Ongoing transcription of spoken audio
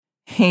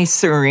Hey,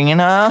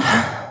 Serena.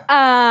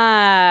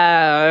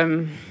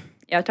 Yeah,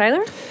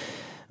 Tyler?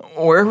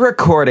 We're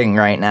recording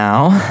right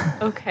now.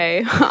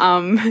 Okay.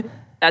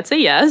 That's a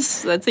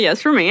yes. That's a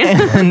yes for me.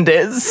 And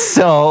it's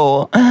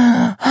so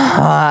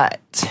hot.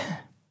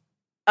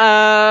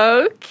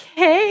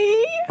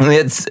 Okay.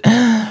 It's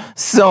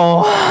so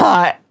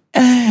hot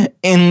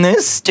in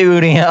this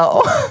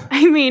studio.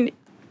 I mean,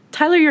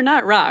 Tyler, you're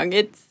not wrong.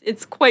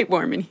 It's quite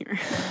warm in here.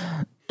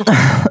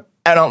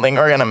 I don't think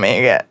we're gonna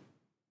make it.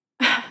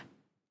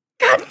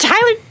 God,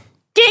 Tyler,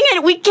 dang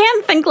it. We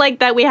can't think like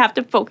that. We have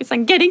to focus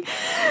on getting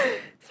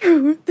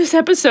through this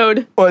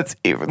episode. What's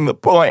even the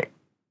point?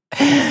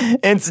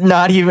 It's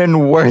not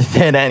even worth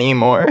it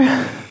anymore.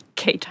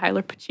 Okay,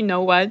 Tyler, but you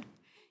know what?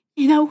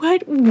 You know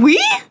what?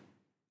 We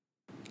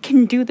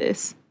can do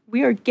this.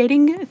 We are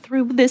getting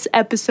through this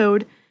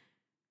episode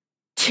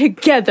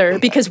together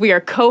because we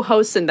are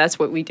co-hosts, and that's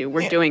what we do.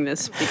 We're doing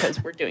this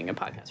because we're doing a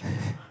podcast right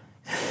now.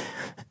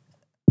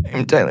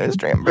 I'm Tyler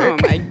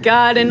Strandberg. Oh my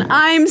God, and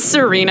I'm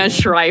Serena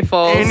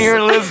Schreifels. And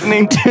you're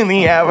listening to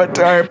the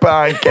Avatar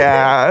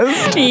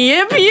Podcast.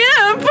 Yep.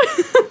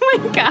 Oh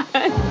my God.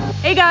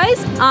 Hey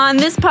guys, on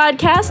this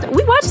podcast,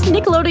 we watch the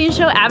Nickelodeon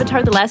show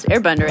Avatar: The Last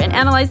Airbender and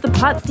analyze the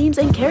plot, themes,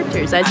 and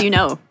characters, as you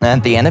know.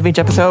 At the end of each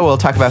episode, we'll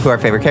talk about who our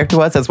favorite character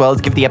was, as well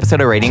as give the episode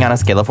a rating on a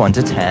scale of 1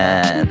 to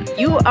 10.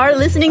 You are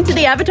listening to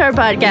the Avatar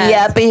Podcast.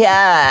 Yep.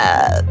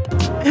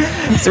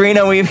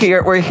 Serena, we've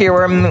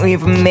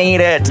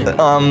made it.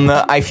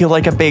 I feel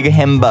like a big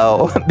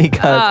himbo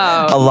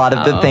because a lot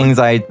of the things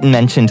I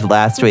mentioned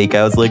last week,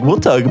 I was like, we'll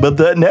talk about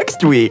that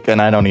next week,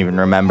 and I don't even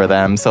remember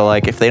them. So,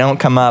 like, if they don't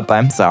come up,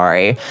 I'm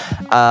sorry.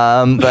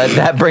 But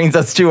that brings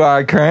us to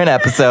our current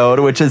episode,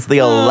 which is the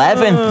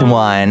 11th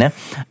one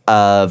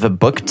of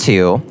Book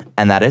 2,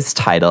 and that is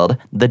titled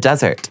The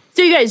Desert.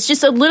 So, you guys,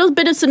 just a little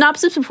bit of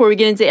synopsis before we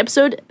get into the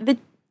episode.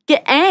 The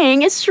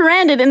Aang is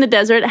stranded in the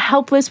desert,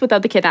 helpless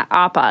without the kidnapped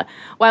Appa.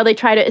 While they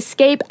try to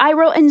escape,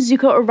 Iroh and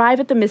Zuko arrive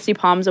at the Misty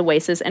Palms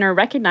oasis and are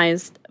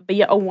recognized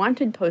via a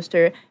wanted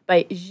poster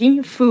by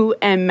Jin Fu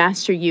and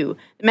Master Yu,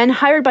 the men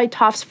hired by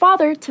Toph's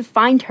father to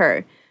find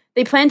her.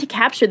 They plan to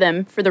capture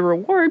them for the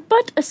reward,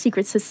 but a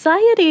secret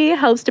society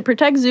helps to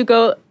protect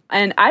Zuko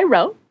and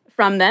Iroh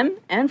from them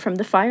and from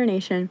the Fire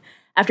Nation.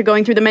 After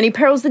going through the many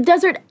perils of the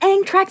desert,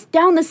 Aang tracks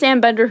down the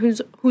Sandbender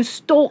who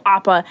stole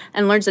Appa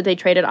and learns that they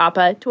traded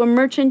Appa to a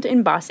merchant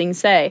in Ba Sing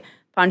Se.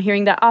 Upon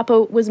hearing that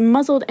Appa was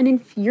muzzled, an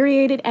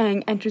infuriated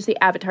Aang enters the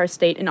Avatar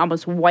state and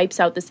almost wipes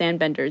out the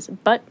Sandbenders,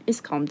 but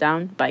is calmed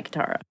down by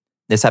Katara.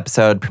 This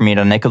episode premiered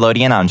on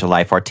Nickelodeon on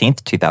July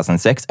 14th,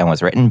 2006, and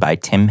was written by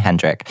Tim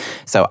Hendrick.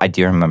 So I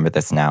do remember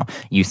this now.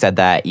 You said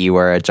that you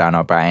were a John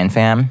O'Brien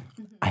fan.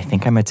 I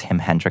think I'm a Tim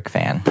Hendrick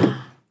fan.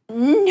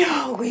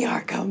 No, we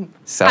are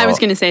So I was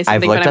going to say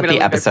something, I've looked but at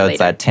the episodes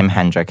that Tim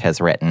Hendrick has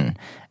written,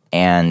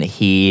 and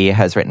he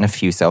has written a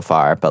few so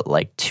far, but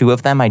like 2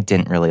 of them I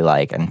didn't really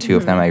like, and 2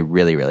 of them I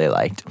really, really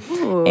liked.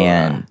 Ooh.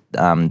 And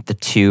the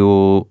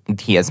 2,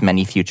 he has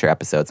many future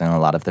episodes, and a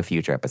lot of the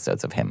future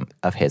episodes of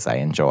his I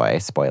enjoy.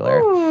 Spoiler.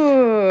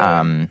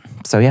 Ooh.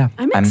 So yeah,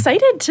 I'm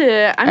excited to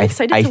learn that. I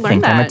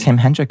think I'm a Tim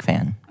Hendrick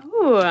fan.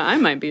 Oh, I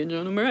might be a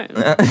John O'Brien.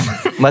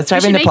 Let's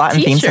dive into plot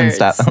and themes and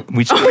stuff.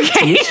 We should make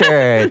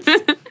t-shirts.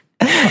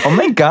 Oh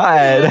my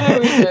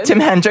God. Tim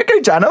Hendrick or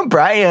John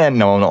O'Brien?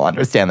 No one will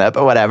understand that,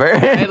 but whatever.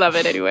 I love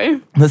it anyway.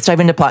 Let's dive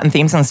into plot and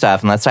themes and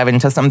stuff, and let's dive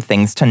into some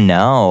things to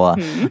know.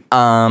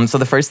 So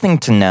the first thing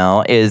to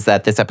know is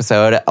that this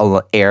episode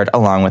aired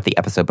along with the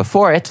episode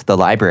before it, The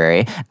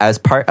Library, as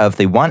part of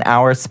the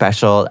 1-hour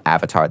special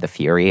Avatar: The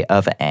Fury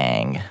of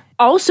Aang.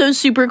 Also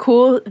super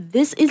cool,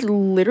 this is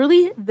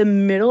literally the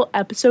middle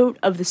episode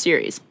of the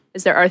series,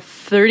 as there are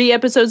 30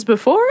 episodes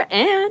before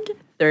and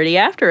 30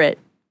 after it.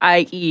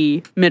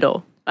 I.e.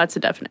 middle. That's a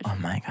definition. Oh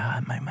my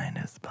God, my mind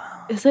is blown.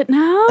 Is it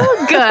now?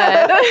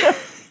 Good.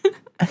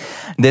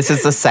 This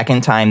is the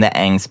second time that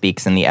Aang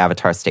speaks in the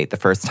Avatar state. The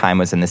first time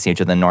was in the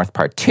Siege of the North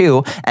Part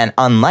 2, and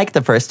unlike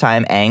the first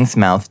time, Aang's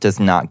mouth does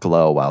not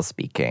glow while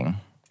speaking.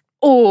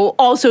 Oh,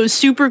 also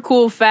super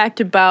cool fact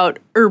about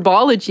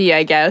herbology,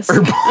 I guess.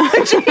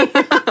 Herbology?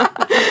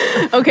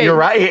 Okay. You're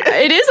right.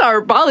 It is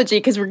herbology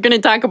because we're going to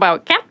talk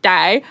about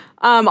cacti.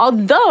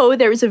 Although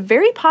there is a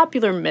very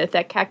popular myth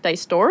that cacti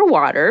store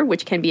water,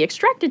 which can be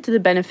extracted to the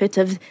benefit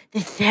of the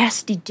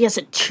thirsty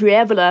desert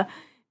traveler.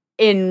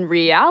 In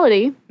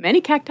reality,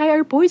 many cacti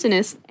are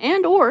poisonous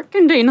and or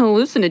contain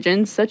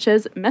hallucinogens such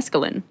as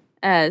mescaline,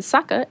 as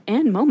Sokka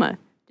and Moma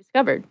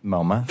discovered.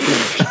 Moma?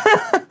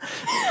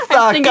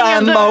 Sokka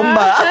and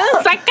Moma.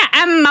 Sokka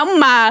and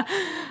Moma.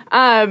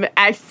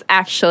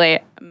 Actually,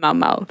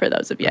 Momo, for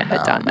those of you who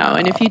don't know.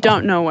 And if you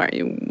don't know, why are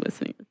you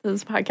listening to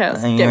this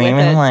podcast? Get with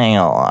it. Like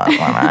a lot when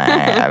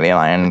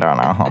I don't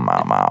know who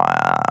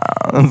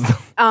Momo is.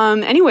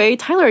 Anyway,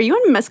 Tyler, are you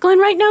on mescaline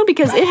right now?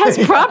 Because it has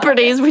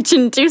properties which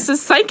induce a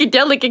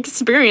psychedelic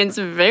experience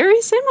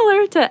very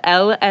similar to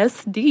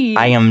LSD.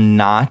 I am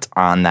not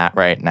on that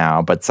right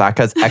now, but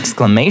Sokka's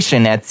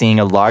exclamation at seeing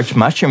a large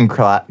mushroom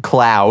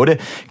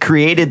cloud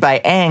created by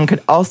Aang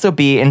could also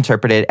be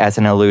interpreted as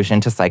an allusion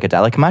to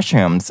psychedelic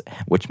mushrooms,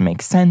 which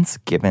makes sense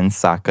given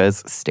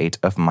Sokka's state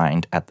of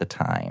mind at the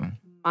time.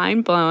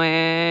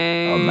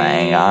 Mind-blowing. Oh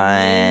my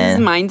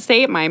God. Mind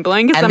state,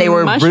 mind-blowing. And they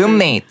were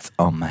roommates.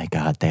 Oh my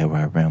God, they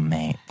were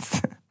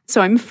roommates.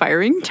 So I'm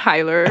firing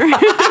Tyler.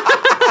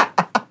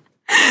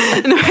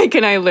 No,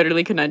 I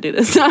literally could not do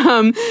this.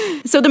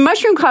 So the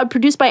mushroom cloud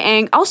produced by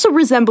Aang also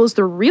resembles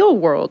the real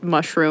world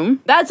mushroom.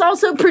 That's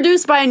also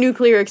produced by a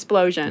nuclear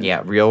explosion.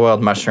 Yeah, real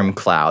world mushroom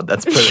cloud.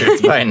 That's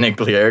produced by a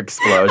nuclear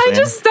explosion. I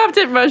just stopped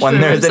at mushroom.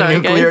 When there's a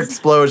nuclear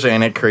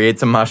explosion, it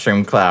creates a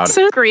mushroom cloud.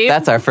 So grief.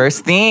 That's our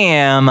first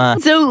theme.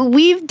 So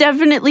we've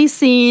definitely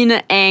seen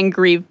Aang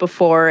grieve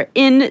before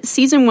in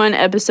season 1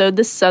 episode,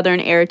 The Southern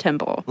Air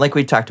Temple. Like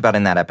we talked about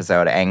in that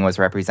episode, Aang was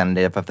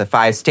representative of the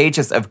 5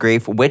 stages of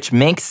grief, which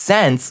makes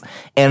sense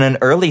in an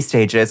early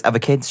stages of a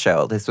kids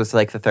show. This was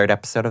like the 3rd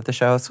episode of the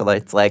show, so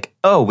it's like,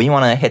 oh, we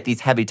want to hit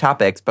these heavy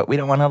topics, but we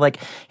don't want to like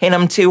hit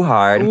them too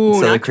hard. Ooh,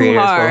 so not the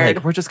creators too hard. were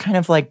like, we're just kind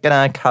of like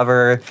gonna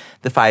cover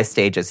the 5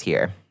 stages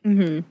here.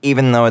 Mm-hmm.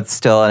 Even though it's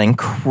still an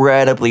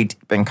incredibly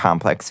deep and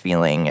complex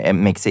feeling, it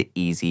makes it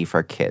easy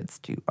for kids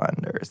to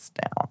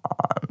understand.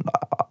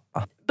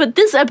 But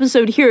this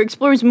episode here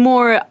explores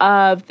more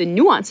of the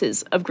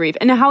nuances of grief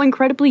and how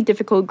incredibly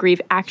difficult grief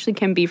actually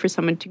can be for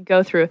someone to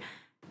go through.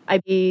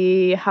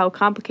 How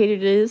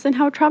complicated it is and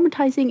how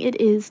traumatizing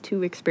it is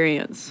to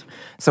experience.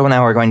 So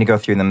now we're going to go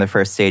through them. The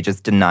first stage is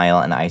denial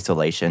and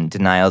isolation.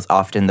 Denial is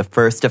often the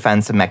first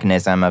defensive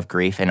mechanism of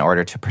grief in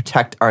order to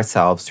protect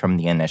ourselves from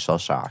the initial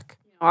shock.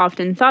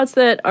 Often thoughts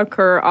that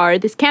occur are,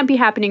 this can't be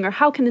happening, or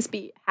how can this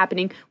be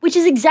happening? Which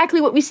is exactly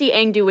what we see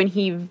Aang do when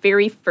he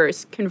very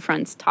first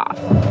confronts Toph.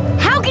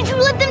 How could you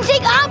let them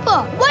take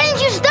Appa? Why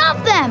didn't you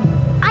stop them?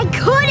 I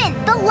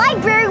couldn't. The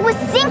library was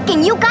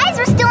sinking. You guys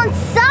were still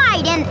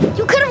inside, and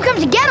you could have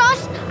come to get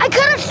us. I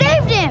could have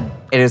saved him.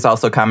 It is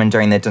also common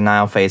during the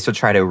denial phase to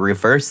try to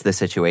reverse the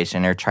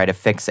situation or try to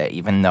fix it,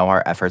 even though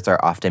our efforts are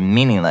often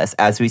meaningless,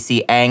 as we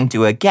see Aang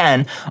do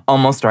again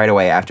almost right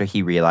away after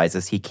he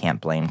realizes he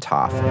can't blame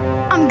Toph.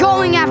 I'm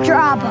going after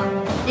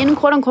Appa. In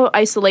quote-unquote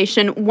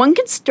isolation, one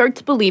can start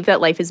to believe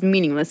that life is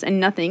meaningless and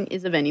nothing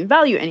is of any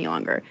value any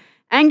longer.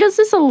 Aang does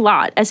this a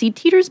lot as he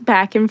teeters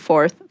back and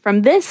forth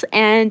from this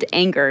and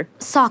anger.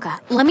 Sokka,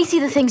 let me see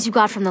the things you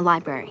got from the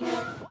library.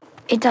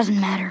 It doesn't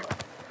matter.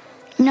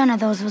 None of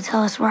those will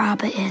tell us where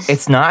Appa is.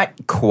 It's not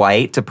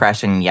quite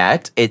depression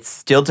yet. It's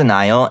still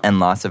denial and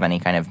loss of any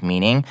kind of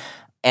meaning.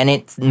 And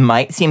it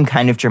might seem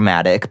kind of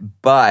dramatic,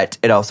 but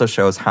it also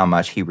shows how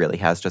much he really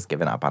has just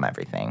given up on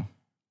everything.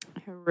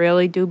 I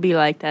really do be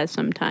like that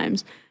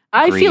sometimes.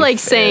 I feel like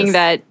saying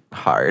that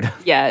hard.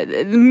 Yeah,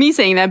 me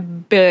saying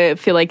that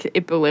feel like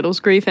it belittles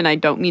grief, and I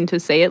don't mean to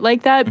say it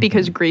like that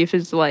because grief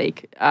is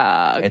like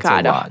it's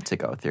a lot to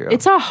go through.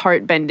 It's a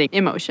heart-bending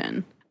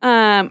emotion.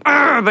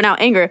 But now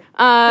anger.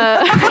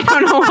 I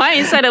don't know why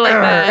I said it like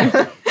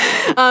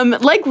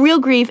that. Like real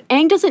grief,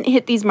 Aang doesn't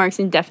hit these marks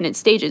in definite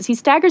stages. He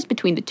staggers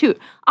between the two.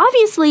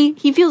 Obviously,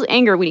 he feels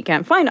anger when he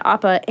can't find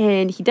Appa,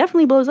 and he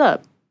definitely blows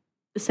up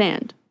the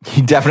sand.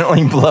 He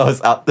definitely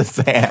blows up the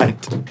sand.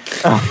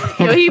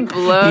 He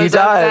blows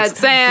up that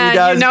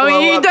sand.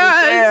 He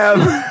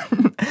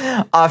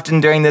does.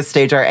 Often during this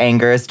stage, our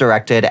anger is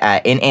directed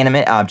at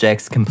inanimate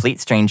objects, complete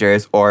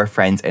strangers, or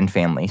friends and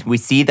family. We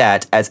see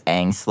that as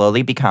Aang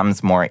slowly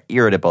becomes more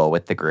irritable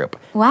with the group.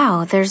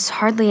 Wow, there's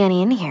hardly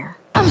any in here.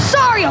 I'm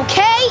sorry,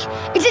 okay?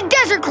 It's a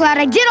desert cloud.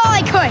 I did all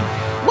I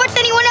could. What's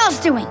anyone else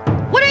doing?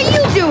 What are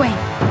you doing?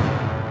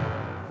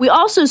 We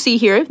also see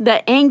here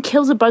that Aang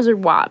kills a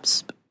buzzard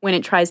wasp when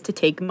it tries to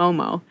take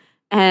Momo.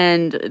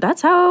 And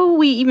that's how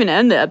we even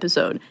end the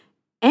episode.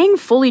 Aang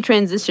fully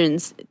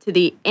transitions to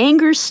the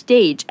anger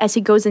stage as he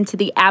goes into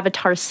the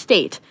Avatar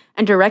state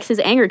and directs his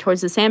anger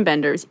towards the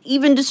Sandbenders,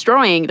 even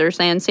destroying their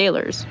sand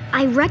sailors.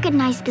 I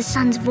recognize the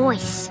sun's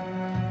voice.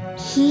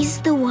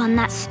 He's the one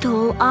that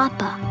stole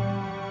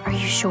Appa. Are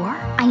you sure?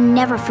 I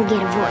never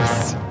forget a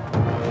voice.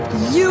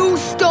 You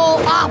stole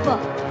Appa!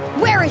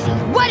 Where is he?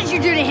 What did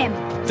you do to him?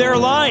 They're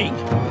lying.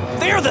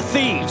 They're the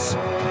thieves.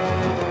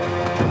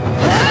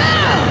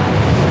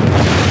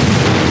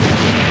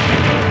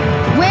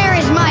 Where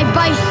is my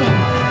bison?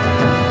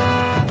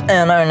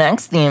 And our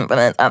next theme for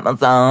this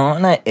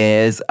episode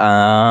is,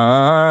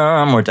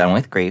 we're done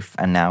with grief,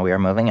 and now we are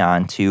moving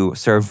on to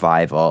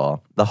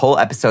survival. The whole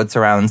episode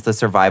surrounds the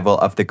survival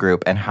of the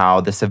group and how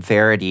the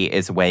severity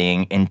is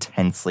weighing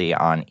intensely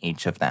on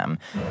each of them.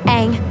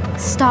 Aang,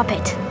 stop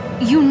it.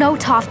 You know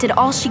Toph did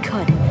all she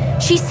could.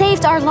 She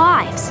saved our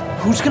lives.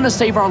 Who's gonna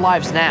save our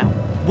lives now?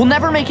 We'll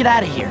never make it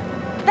out of here.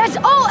 That's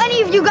all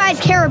any of you guys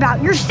care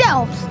about,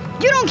 yourselves.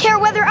 You don't care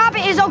whether Appa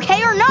is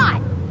okay or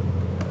not.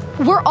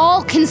 We're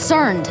all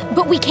concerned,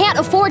 but we can't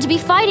afford to be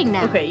fighting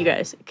now. Okay, you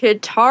guys.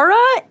 Katara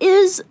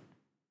is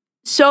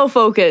so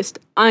focused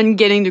on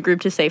getting the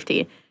group to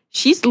safety.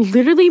 She's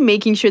literally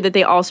making sure that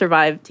they all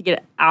survive to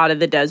get out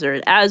of the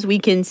desert, as we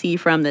can see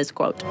from this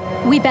quote.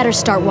 We better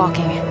start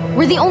walking.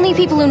 We're the only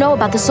people who know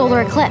about the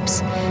solar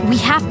eclipse. We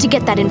have to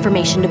get that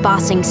information to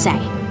Ba Sing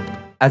Se.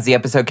 As the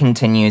episode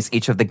continues,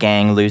 each of the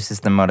gang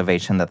loses the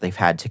motivation that they've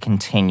had to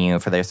continue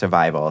for their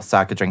survival.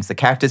 Sokka drinks the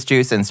cactus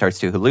juice and starts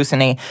to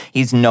hallucinate.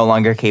 He's no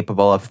longer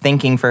capable of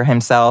thinking for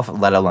himself,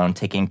 let alone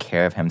taking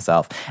care of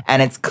himself.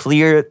 And it's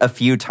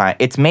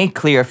made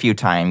clear a few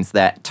times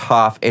that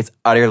Toph is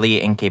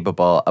utterly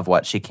incapable of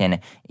what she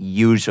can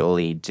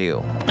usually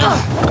do.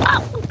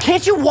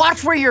 Can't you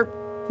watch where you're...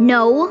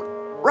 No.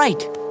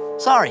 Right.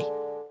 Sorry.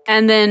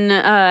 And then,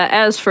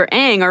 as for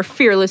Aang, our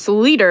fearless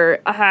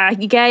leader,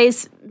 you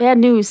guys, bad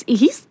news.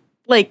 He's,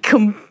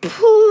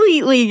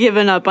 completely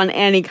given up on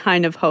any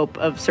kind of hope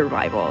of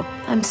survival.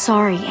 I'm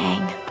sorry,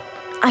 Aang.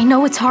 I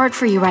know it's hard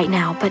for you right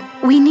now, but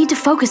we need to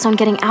focus on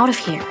getting out of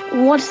here.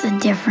 What's the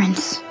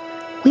difference?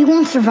 We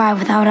won't survive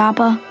without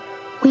Appa.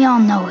 We all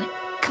know it.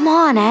 Come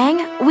on,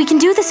 Aang. We can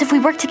do this if we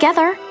work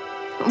together.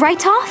 Right,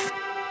 Toph?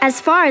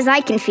 As far as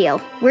I can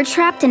feel, we're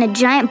trapped in a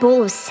giant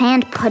bowl of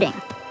sand pudding.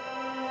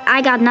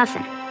 I got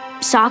nothing.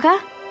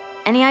 Sokka?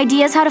 Any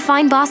ideas how to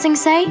find Ba Sing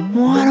Se?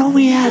 Why don't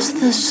we ask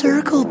the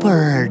circle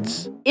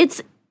birds?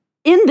 It's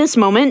in this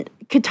moment,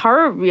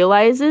 Katara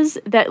realizes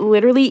that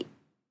literally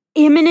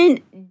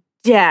imminent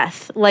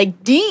death,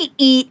 like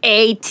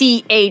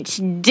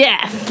D-E-A-T-H,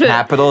 death.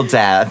 Capital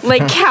death.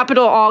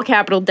 All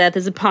capital death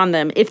is upon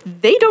them if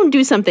they don't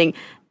do something.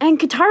 And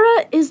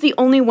Katara is the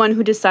only one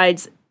who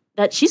decides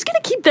that she's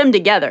going to keep them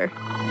together.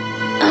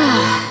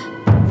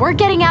 We're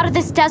getting out of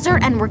this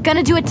desert and we're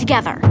gonna do it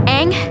together.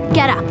 Aang,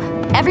 get up.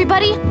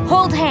 Everybody,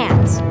 hold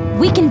hands.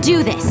 We can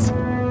do this.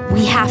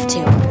 We have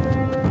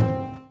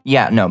to.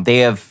 Yeah, no,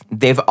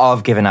 they've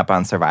all given up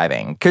on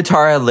surviving.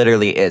 Katara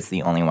literally is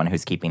the only one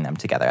who's keeping them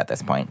together at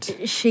this point.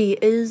 She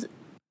is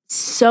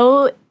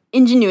so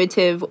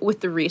ingenuitive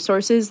with the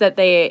resources that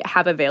they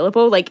have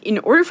available. In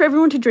order for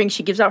everyone to drink,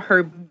 she gives out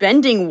her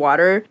bending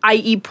water,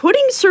 i.e.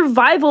 putting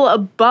survival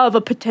above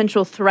a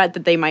potential threat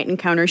that they might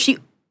encounter. She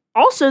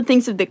also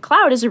thinks of the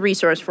cloud as a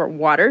resource for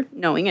water,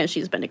 knowing as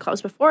she's been to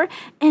clouds before.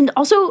 And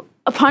also,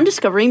 upon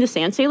discovering the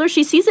Sand Sailor,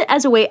 she sees it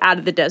as a way out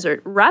of the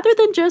desert, rather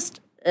than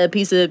just a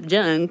piece of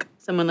junk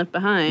someone left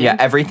behind. Yeah,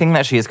 everything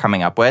that she is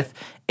coming up with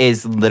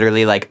is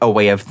literally a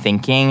way of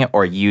thinking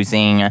or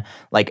using,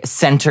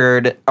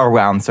 centered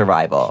around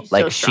survival.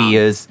 She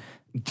is.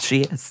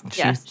 She's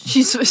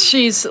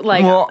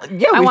like, well,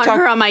 yeah, I want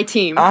her on my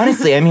team.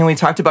 Honestly, we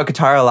talked about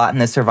Katara a lot in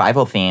the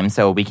survival theme,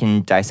 so we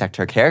can dissect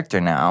her character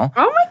now.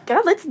 Oh my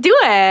god, let's do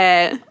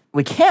it.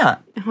 We can't.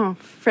 Oh,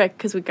 frick,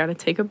 because we gotta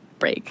take a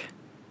break.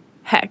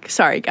 Heck,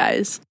 sorry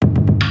guys.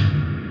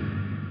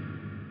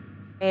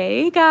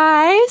 Hey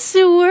guys,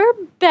 we're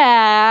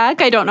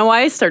back. I don't know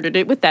why I started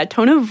it with that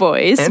tone of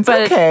voice. It's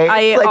but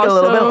okay. It's a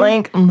little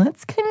bit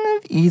let's kind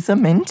of ease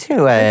them into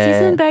it. Let's ease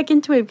them back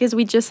into it because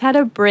we just had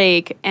a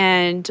break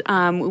and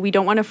we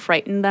don't want to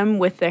frighten them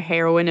with the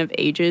heroine of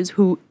ages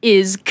who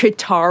is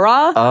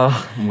Katara.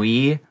 Oh,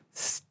 we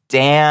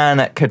stan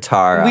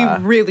Katara. We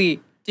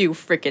really do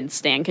frickin'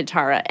 stan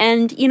Katara.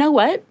 And you know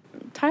what,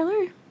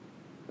 Tyler?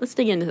 Let's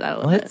dig into that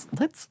a little bit.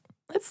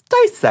 Let's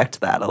dissect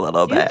that a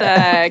little bit.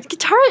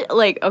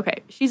 Katara,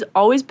 okay, she's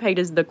always pegged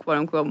as the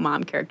quote-unquote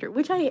mom character,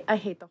 which I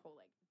hate the whole,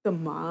 the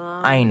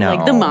mom. I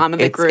know. The mom of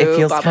the group. It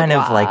feels blah, kind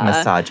blah, of blah.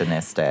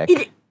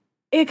 misogynistic.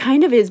 It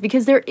kind of is,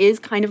 because there is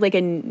kind of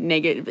a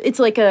negative, it's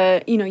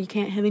you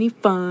can't have any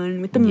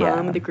fun with the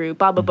mom of the group,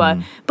 blah, blah,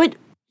 blah. But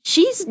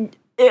she's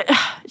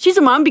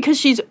a mom because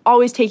she's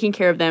always taking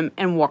care of them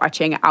and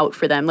watching out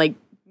for them,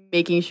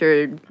 making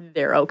sure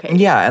they're okay.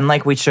 Yeah, and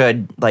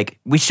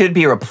we should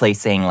be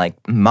replacing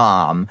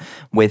mom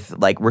with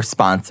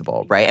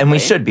responsible, right? And we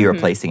should be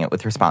replacing it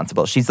with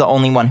responsible. She's the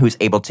only one who's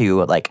able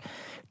to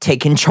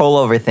take control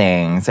over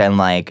things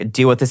and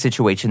deal with the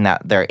situation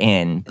that they're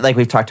in. Like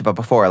we've talked about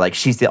before,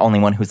 she's the only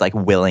one who's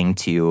willing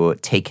to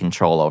take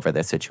control over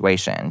this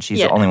situation.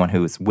 She's the only one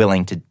who's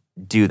willing to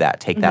do that,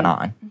 take that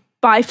on.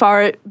 By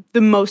far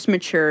the most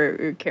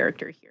mature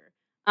character here.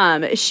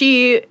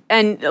 She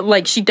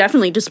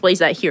definitely displays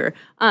that here.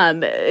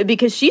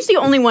 Because she's the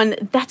only one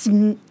that's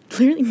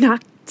clearly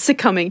not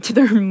succumbing to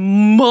their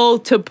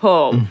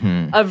multiple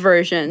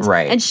aversions.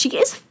 Right. And she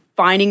is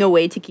finding a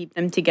way to keep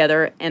them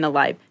together and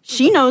alive.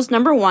 She knows,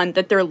 number one,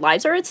 that their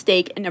lives are at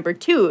stake, and number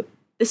two,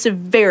 the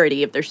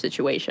severity of their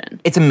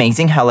situation. It's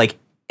amazing how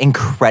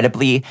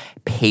incredibly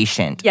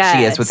patient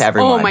she is with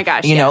everyone. Oh my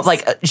gosh,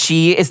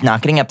 she is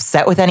not getting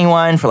upset with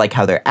anyone for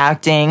how they're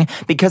acting,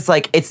 because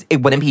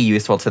it wouldn't be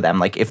useful to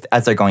them if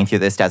as they're going through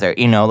this desert,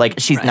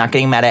 she's not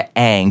getting mad at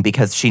Aang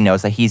because she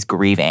knows that he's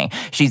grieving.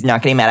 She's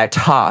not getting mad at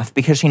Toph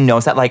because she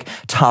knows that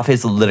Toph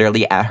is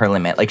literally at her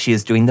limit. She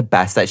is doing the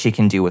best that she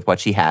can do with what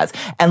she has.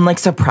 And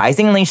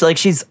surprisingly,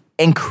 she's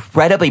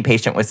incredibly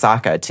patient with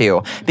Sokka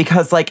too,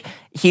 because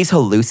he's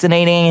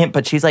hallucinating,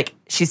 but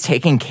she's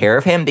taking care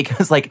of him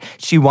because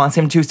she wants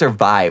him to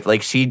survive.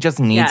 She just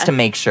needs to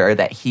make sure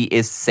that he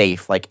is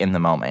safe in the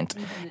moment.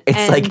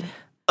 It's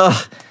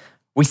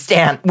we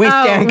stand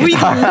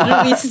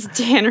Katara. We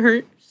stan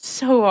her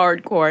so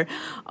hardcore.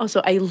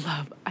 Also, I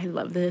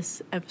love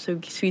this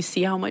episode because we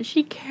see how much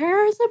she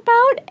cares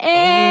about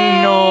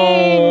Aang.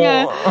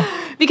 No.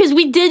 Because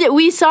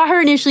we saw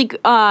her initially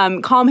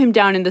calm him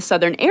down in the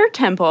Southern Air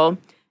Temple.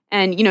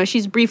 And,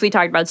 she's briefly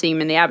talked about seeing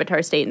him in the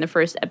Avatar state in the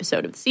first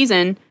episode of the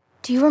season.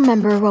 Do you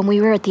remember when we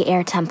were at the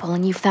Air Temple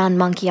and you found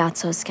Monkey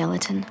Atso's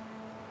skeleton?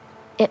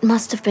 It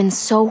must have been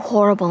so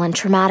horrible and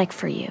traumatic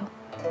for you.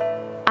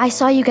 I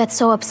saw you get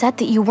so upset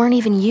that you weren't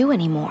even you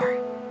anymore.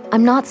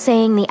 I'm not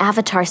saying the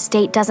Avatar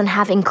state doesn't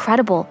have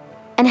incredible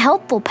and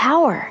helpful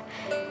power,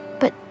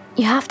 but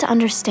you have to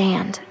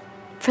understand,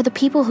 for the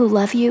people who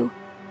love you,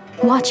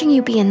 watching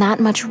you be in that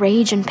much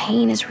rage and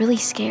pain is really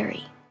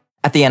scary.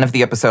 At the end of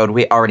the episode,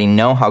 we already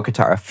know how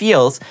Katara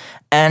feels,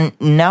 and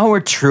now we're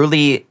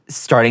truly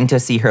starting to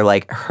see her,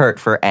 hurt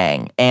for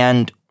Aang.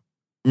 And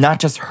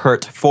not just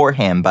hurt for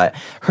him, but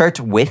hurt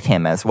with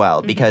him as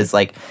well. Because,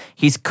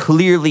 he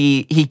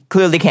clearly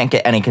can't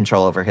get any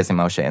control over his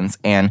emotions.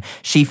 And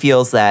she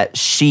feels that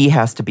she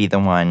has to be the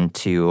one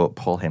to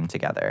pull him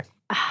together.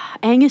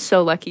 Aang is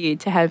so lucky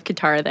to have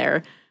Katara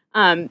there.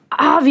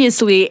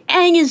 Obviously,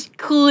 Aang is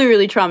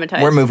clearly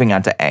traumatized. We're moving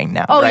on to Aang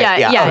now. Oh, right?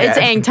 yeah, okay. It's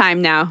Aang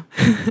time now.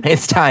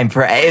 It's Aang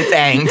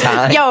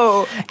time.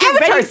 Yo,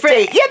 Avatar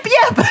state. Yep.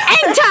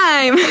 Aang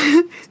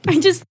time.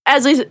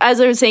 As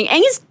I was saying,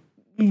 Aang is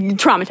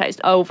traumatized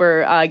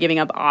over giving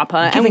up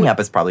Appa. Giving up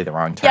is probably the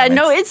wrong term. Yeah,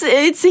 no,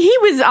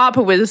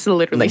 Appa was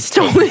literally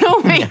stolen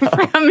away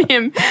from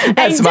him.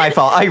 That's my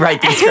fault. I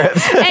write these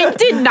scripts. And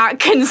did not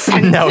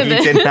consent no, to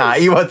this. he did not.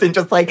 He wasn't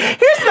just like,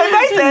 here's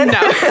my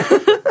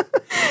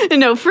bison.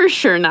 No, for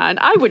sure not.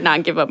 I would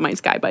not give up my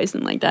sky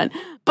bison like that.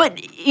 But,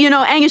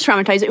 Aang is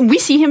traumatized. And we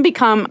see him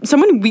become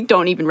someone we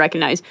don't even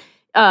recognize.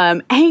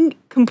 Aang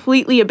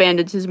completely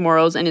abandons his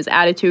morals and his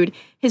attitude.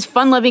 His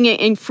fun-loving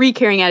and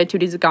free-caring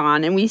attitude is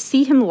gone, and we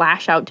see him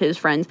lash out to his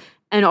friends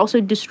and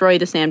also destroy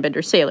the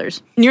Sandbender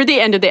sailors. Near the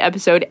end of the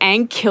episode,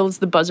 Aang kills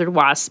the buzzard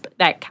wasp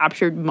that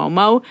captured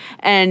Momo,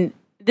 and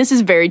this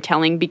is very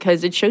telling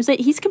because it shows that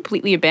he's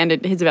completely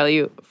abandoned his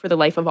value for the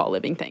life of all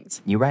living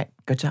things. You're right.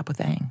 Good job with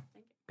Aang.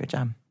 Good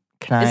job.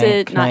 Is Can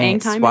it not I Aang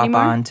time swap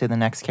anymore? on to the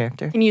next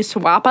character? Can you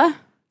swappa?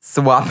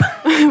 Swap.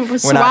 We're not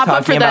Swappa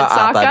talking for that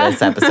about Appa Sokka?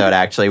 this episode,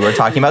 actually. We're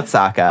talking about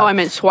Sokka. Oh, I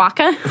meant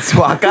Swaka.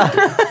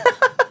 Swaka.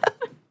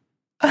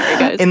 Hey,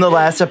 guys. In the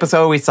last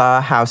episode, we saw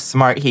how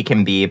smart he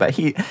can be, but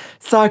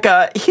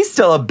Sokka, he's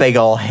still a big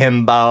ol'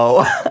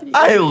 himbo.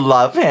 I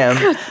love him.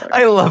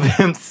 I love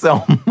him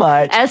so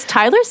much. As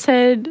Tyler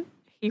said,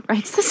 he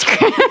writes the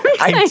script.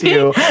 I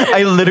do.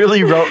 I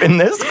literally wrote in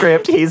this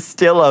script, he's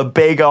still a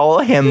big ol'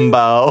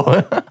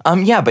 himbo.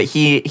 Yeah, but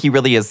he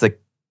really is the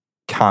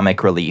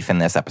comic relief in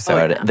this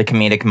episode. Oh, yeah. The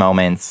comedic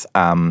moments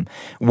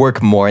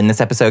work more in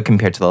this episode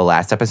compared to the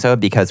last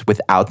episode because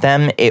without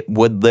them, it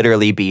would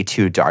literally be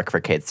too dark for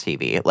kids'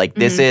 TV.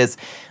 This is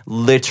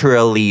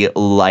literally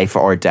life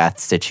or death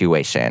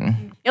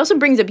situation. It also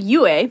brings up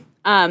Yue.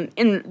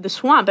 In the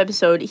Swamp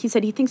episode, he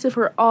said he thinks of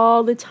her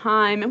all the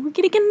time, and we're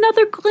getting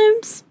another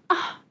glimpse of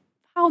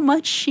how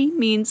much she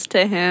means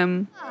to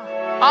him.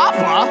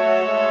 Appa?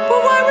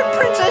 But why would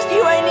Princess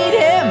Yue need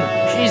him?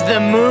 She's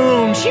the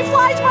moon. She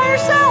flies by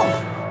herself.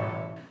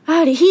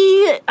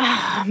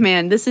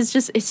 This is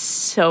just, it's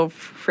so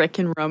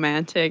freaking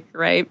romantic,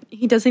 right?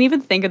 He doesn't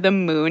even think of the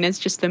moon as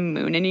just the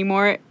moon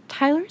anymore.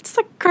 Tyler, it's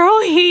the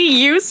girl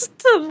he used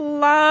to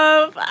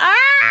love.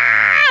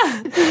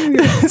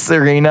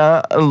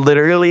 Serena,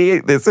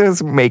 literally, this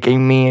is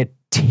making me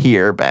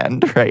tear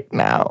bend right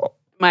now.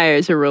 My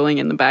eyes are rolling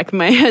in the back of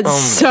my head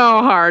so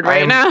hard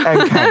now.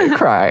 I'm kind of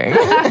crying.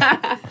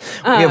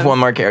 We have one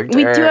more character.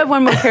 We do have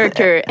one more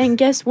character. And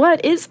guess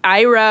what? It's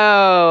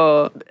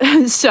Iroh.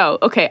 So,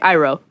 okay,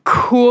 Iroh.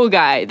 Cool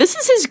guy.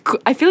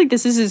 I feel like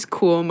this is his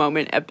cool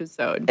moment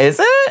episode. Is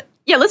it?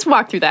 Yeah, let's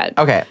walk through that.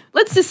 Okay.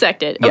 Let's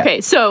dissect it. Yeah.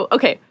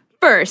 Okay,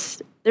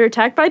 first, they're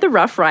attacked by the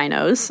Rough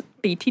Rhinos.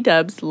 BT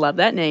dubs, love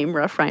that name,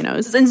 Rough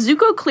Rhinos. And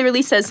Zuko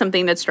clearly says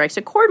something that strikes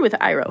a chord with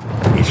Iroh.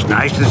 It's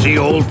nice to see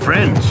old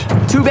friends.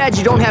 Too bad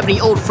you don't have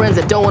any old friends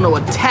that don't want to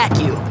attack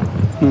you.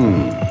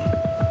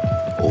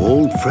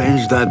 Old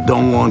friends that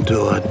don't want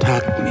to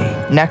attack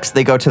me. Next,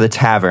 they go to the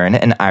tavern,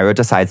 and Iroh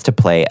decides to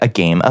play a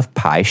game of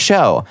Pai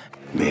Sho.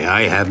 May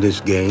I have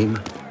this game?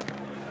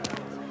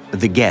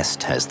 The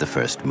guest has the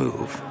first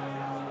move.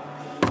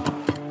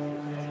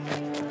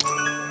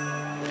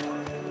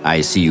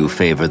 I see you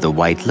favor the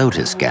White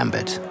Lotus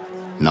Gambit.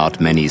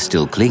 Not many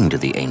still cling to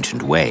the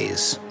ancient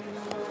ways.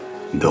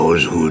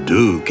 Those who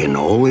do can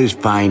always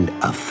find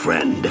a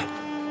friend.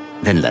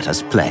 Then let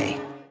us play.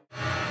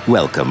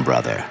 Welcome,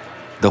 brother.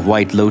 The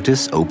White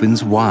Lotus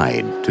opens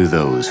wide to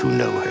those who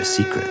know her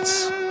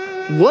secrets.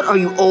 What are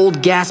you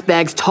old gas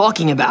bags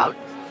talking about?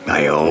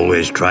 I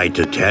always try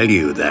to tell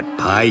you that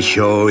Pai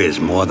Sho is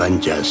more than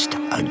just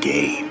a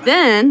game.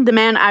 Then, the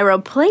man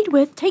Iroh played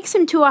with takes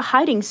him to a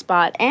hiding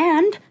spot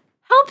and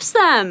helps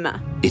them.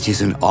 It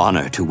is an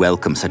honor to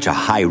welcome such a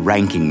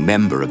high-ranking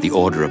member of the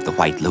Order of the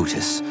White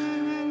Lotus.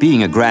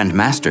 Being a Grand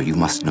Master, you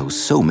must know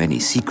so many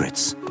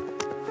secrets.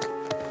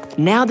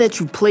 Now that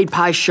you've played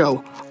Pai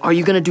Sho, Are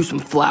you gonna do some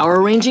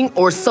flower arranging,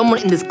 or is someone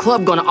in this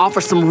club gonna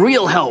offer some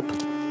real help?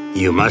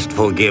 You must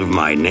forgive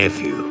my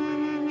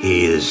nephew.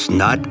 He is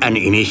not an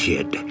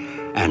initiate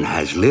and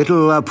has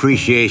little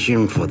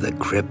appreciation for the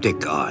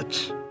cryptic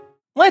arts.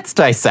 Let's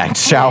dissect,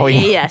 shall we?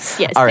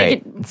 Yes. All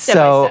right.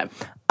 So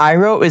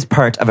Iroh is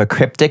part of a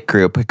cryptic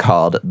group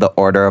called the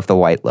Order of the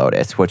White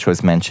Lotus, which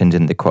was mentioned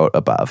in the quote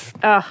above.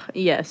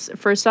 Yes.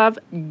 First off,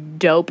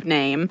 dope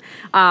name.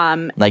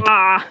 Don't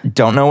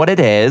know what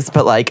it is,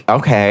 but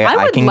okay,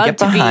 I can get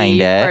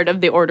behind it. Part of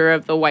the Order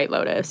of the White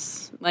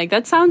Lotus.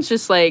 That sounds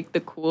just like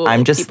the cool.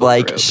 I'm just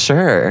group.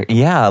 Sure,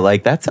 yeah,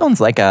 that sounds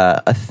like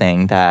a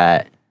thing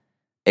that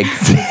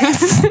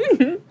exists.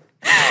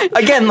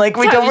 Again, we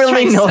don't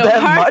really know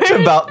much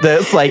about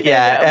this,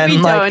 yet, and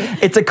we don't.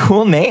 It's a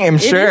cool name,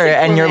 sure,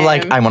 and you're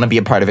name. I want to be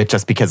a part of it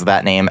just because of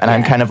that name, and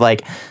I'm kind of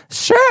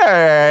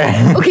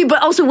sure. Okay,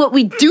 but also what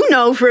we do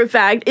know for a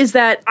fact is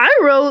that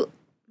Iroh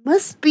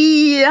must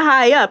be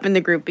high up in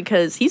the group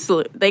because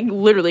they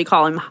literally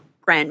call him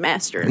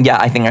Grandmaster. Yeah,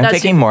 I think I'm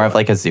taking more of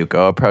a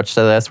Zuko approach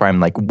to this, where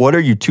I'm what are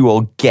you two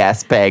old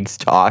gas bags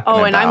talking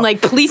about? Oh, and I'm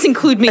please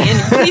include me in.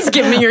 Please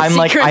give me your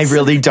secrets. I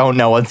really don't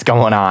know what's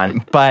going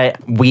on. But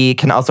we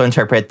can also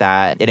interpret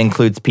that it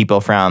includes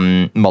people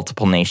from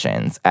multiple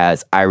nations,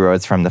 as Iroh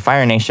is from the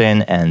Fire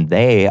Nation, and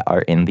they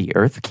are in the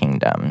Earth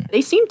Kingdom.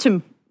 They seem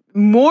to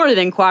more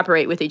than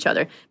cooperate with each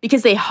other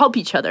because they help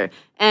each other.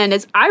 And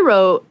as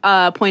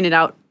Iroh pointed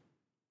out,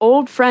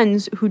 old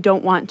friends who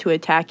don't want to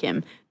attack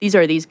him. These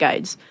are these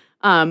guides.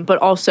 But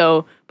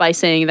also by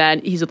saying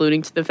that, he's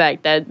alluding to the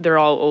fact that they're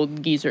all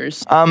old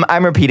geezers.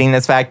 I'm repeating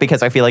this fact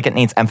because I feel like it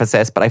needs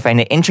emphasis, but I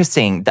find it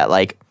interesting that,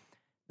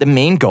 the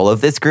main goal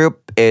of this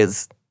group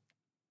is,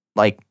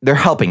 they're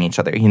helping each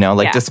other,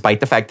 despite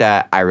the fact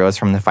that Iroh is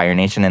from the Fire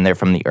Nation and they're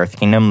from the Earth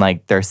Kingdom,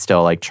 they're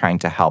still, trying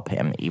to help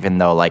him, even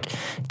though,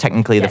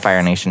 technically the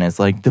Fire Nation is,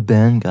 the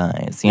bad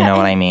guys. You know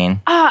what I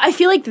mean? I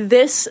feel like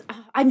this,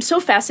 I'm so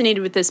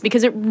fascinated with this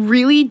because it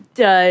really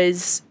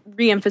does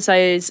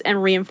reemphasize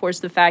and reinforce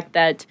the fact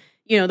that,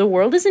 the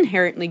world is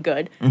inherently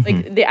good.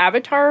 Mm-hmm. The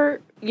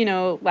Avatar,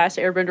 Last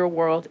Airbender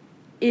world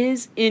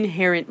is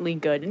inherently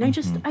good.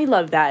 And I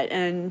love that.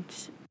 And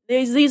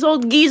there's these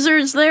old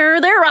geezers,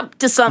 they're up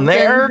to something.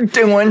 They're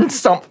doing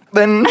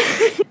something.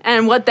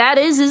 And what that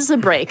is a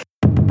break.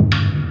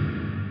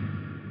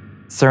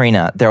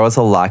 Serena, there was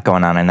a lot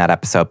going on in that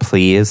episode.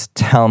 Please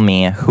tell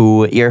me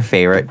who your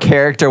favorite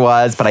character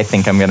was, but I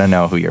think I'm going to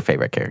know who your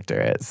favorite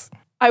character is.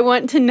 I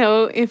want to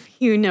know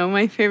if you know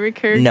my favorite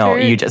character. No,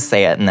 you just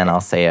say it, and then I'll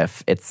say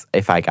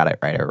if I got it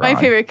right or wrong. My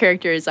favorite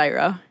character is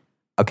Iroh.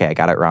 Okay, I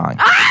got it wrong.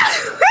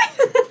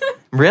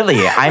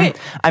 Really?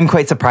 I'm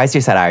quite surprised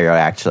you said Iroh,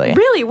 actually.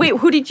 Really? Wait,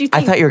 who did you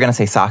think? I thought you were going to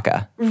say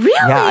Sokka. Really?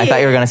 Yeah, I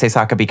thought you were going to say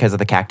Sokka because of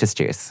the cactus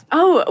juice.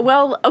 Oh,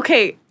 well,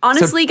 okay.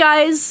 Honestly,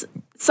 guys,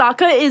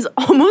 Sokka is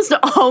almost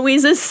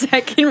always a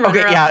second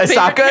runner-up. Okay, yeah,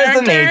 Sokka is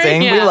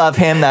amazing. Yeah. We love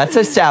him. That's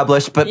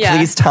established. But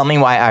please tell me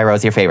why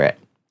Iroh's your favorite.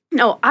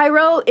 No,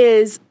 Iroh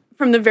is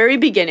from the very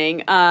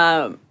beginning.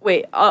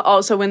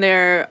 Also when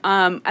they're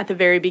at the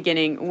very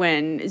beginning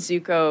when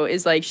Zuko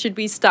is like, should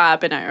we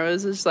stop? And Iroh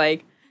is just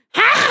like,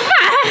 he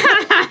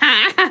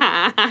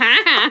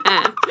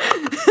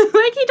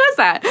does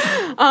that.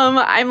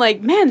 I'm like,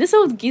 man, this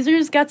old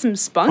geezer's got some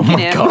spunk in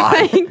him.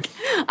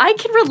 I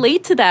can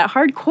relate to that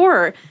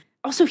hardcore.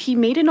 Also, he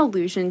made an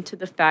allusion to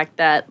the fact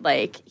that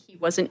he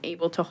wasn't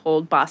able to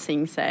hold Ba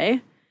Sing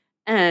Se,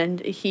 and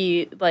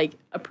he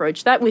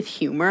approached that with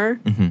humor.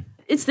 Mm-hmm.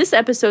 It's this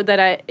episode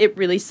that it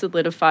really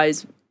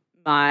solidifies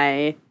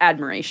my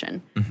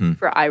admiration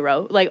for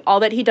Iroh.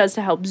 All that he does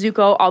to help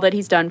Zuko, all that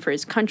he's done for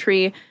his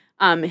country,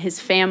 his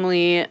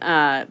family.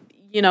 I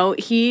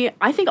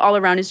think all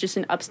around is just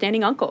an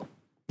upstanding uncle.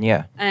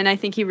 Yeah. And I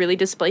think he really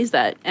displays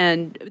that.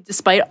 And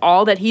despite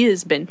all that he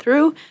has been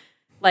through,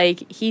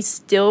 he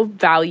still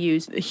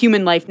values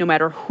human life, no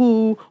matter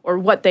who or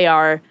what they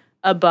are,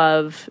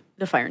 above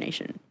the Fire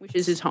Nation, which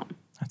is his home.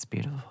 That's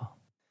beautiful.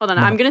 Hold on,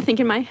 I'm going to think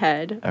in my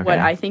head what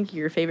I think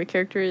your favorite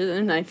character is,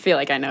 and I feel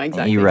like I know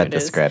exactly You read who it the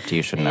is. script.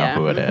 You should know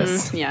who it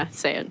is. Yeah,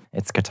 say it.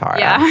 It's Katara.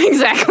 Yeah,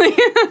 exactly.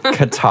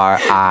 Katara.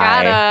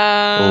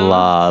 I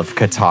love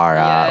Katara.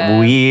 Yeah.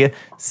 We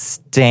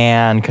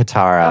stan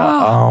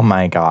Katara. Oh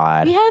my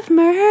God. We have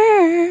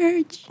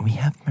merch.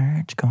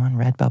 Go on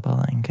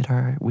Redbubble and get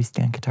our We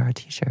Stan Katara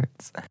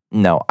t-shirts.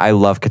 No, I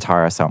love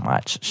Katara so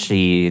much.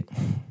 She...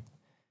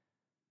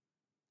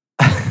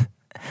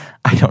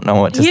 I don't know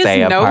what to say.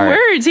 He has no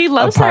words. He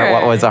loves her.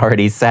 What was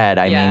already said.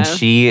 I mean,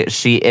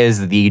 she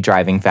is the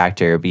driving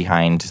factor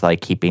behind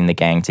keeping the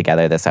gang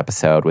together this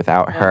episode.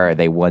 Without her,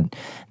 they would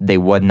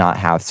not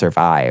have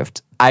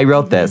survived. I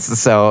wrote this,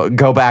 so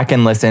go back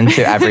and listen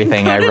to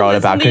everything I wrote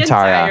about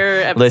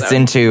Katara.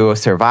 Listen to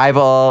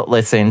Survival.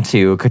 Listen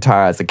to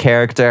Katara as a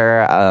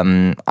character.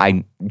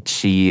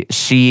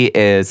 She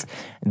is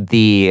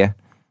the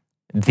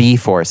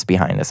force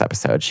behind this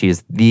episode. She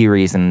is the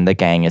reason the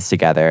gang is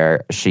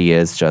together. She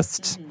is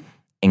just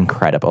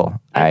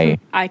incredible. I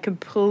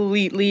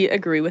completely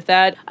agree with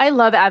that. I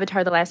love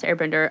Avatar: The Last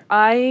Airbender.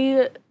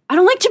 I I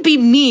don't like to be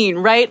mean,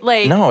 right?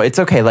 Like, No, it's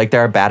okay. Like,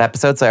 there are bad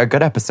episodes, there are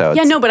good episodes.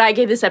 yeah, no, but I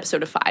gave this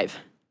episode a 5.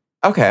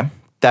 Okay.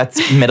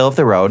 That's middle of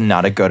the road,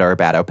 not a good or a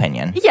bad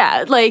opinion.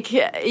 Yeah, like,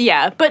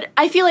 yeah. But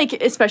I feel like,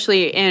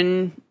 especially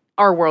in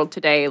our world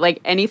today, like,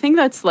 anything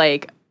that's,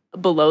 like,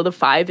 below the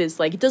 5 is,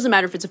 like, it doesn't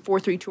matter if it's a 4,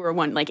 3, 2, or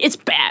 1. Like, it's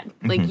bad.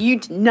 Like, you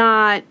do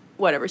not...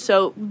 whatever.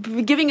 So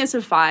giving us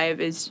a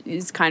 5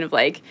 is kind of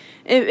like,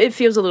 it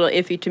feels a little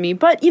iffy to me.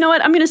 But you know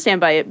what? I'm going to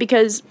stand by it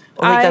because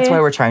that's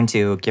why we're trying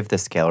to give the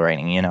scale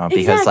rating, you know,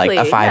 because like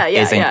a 5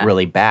 isn't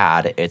really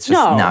bad. It's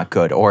just not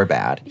good or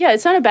bad. Yeah,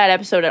 it's not a bad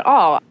episode at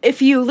all.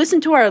 If you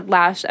listen to our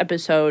last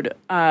episode,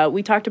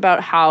 we talked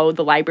about how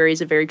the library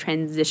is a very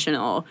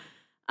transitional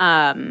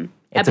It's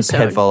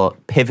episode. a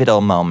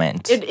pivotal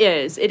moment. It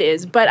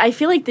is. But I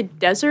feel like the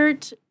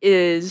desert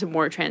is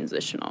more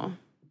transitional.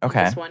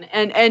 Okay. This one.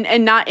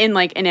 And not in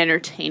like an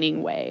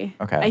entertaining way.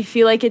 Okay. I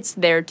feel like it's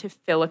there to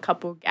fill a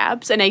couple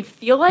gaps. And I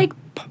feel like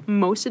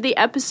most of the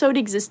episode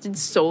existed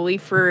solely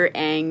for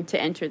Aang to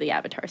enter the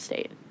Avatar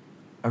state.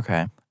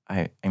 Okay.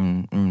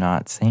 I'm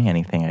not saying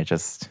anything. I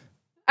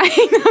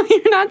know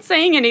you're not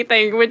saying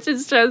anything, which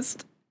is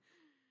just...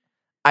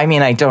 I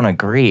mean, I don't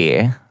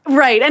agree.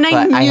 Right. And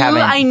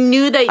I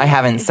knew that... I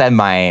haven't said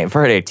my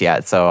verdict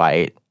yet, so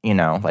I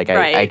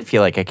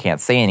feel like I can't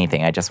say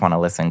anything. I just want to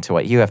listen to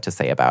what you have to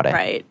say about it.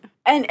 Right.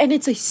 And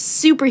it's a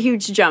super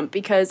huge jump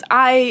because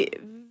I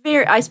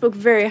spoke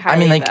very highly. I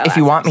mean, like, of that if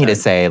you want me to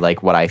episode. say,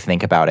 like, what I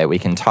think about it, we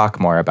can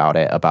talk more about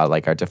it, about,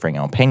 like, our differing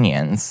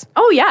opinions.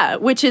 Oh, yeah,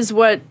 which is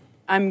what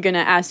I'm going to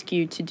ask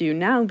you to do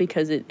now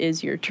because it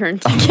is your turn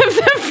to give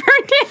the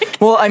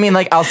verdict. Well, I mean,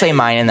 like, I'll say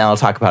mine and then I'll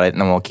talk about it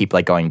and then we'll keep,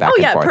 like, going back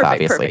and forth, perfect,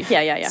 obviously. Perfect.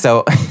 Yeah.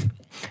 So,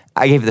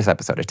 I gave this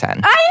episode a 10.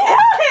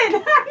 I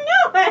knew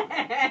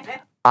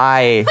it!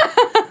 I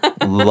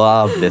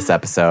love this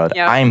episode.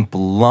 Yep. I'm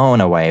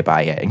blown away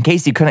by it. In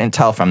case you couldn't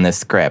tell from this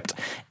script,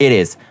 it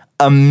is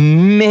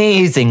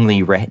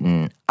amazingly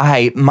written.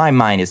 My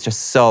mind is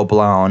just so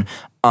blown.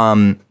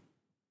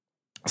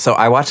 So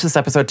I watched this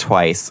episode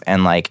twice,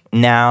 and like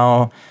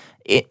now,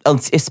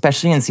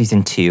 especially in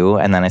season 2,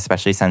 and then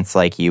especially since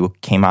like you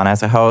came on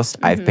as a host,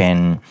 I've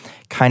been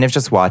kind of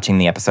just watching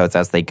the episodes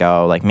as they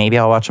go. Like maybe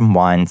I'll watch them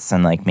once,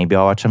 and like maybe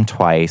I'll watch them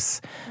twice.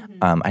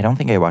 I don't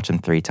think I watched them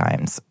 3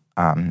 times.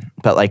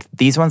 But like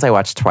these ones I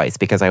watched twice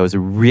because I was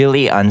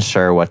really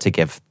unsure what to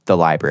give the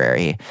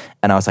library.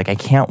 And I was like, I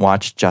can't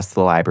watch just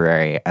the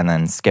library and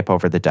then skip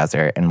over the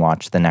desert and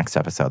watch the next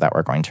episode that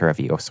we're going to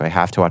review. So I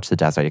have to watch the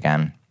desert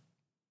again.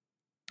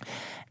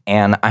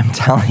 And I'm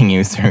telling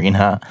you,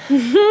 Serena,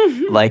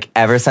 like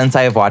ever since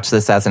I've watched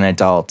this as an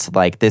adult,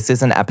 like this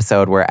is an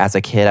episode where as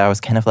a kid I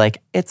was kind of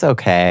like, it's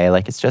okay,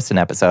 like it's just an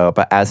episode.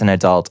 But as an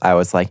adult, I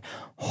was like,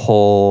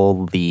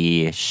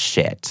 holy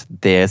shit,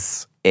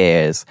 this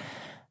is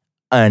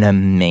an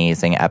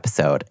amazing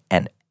episode.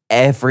 And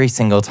every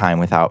single time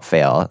without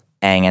fail,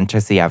 Aang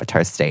enters the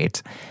Avatar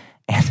state.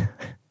 And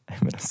I'm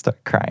going to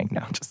start crying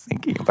now just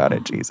thinking about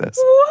it, Jesus.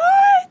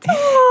 What?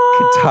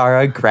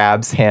 Katara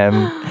grabs him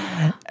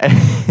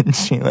and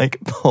she like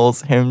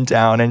pulls him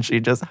down and she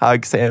just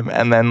hugs him.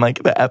 And then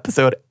like the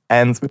episode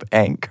ends with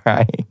Aang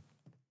crying.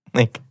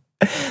 Like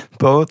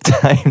both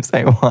times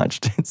I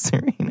watched it,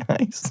 Serena,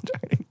 I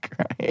started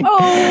crying.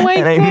 Oh my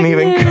goodness. And I'm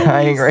even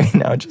crying right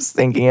now just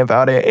thinking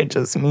about it. It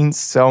just means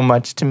so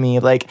much to me.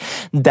 Like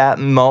that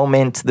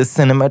moment, the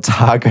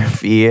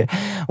cinematography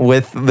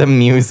with the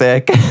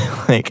music,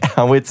 like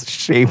how it's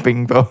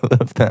shaping both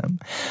of them.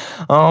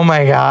 Oh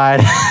my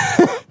God.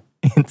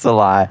 It's a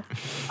lot.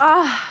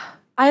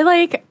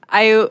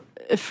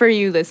 For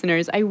you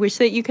listeners, I wish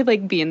that you could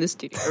like be in the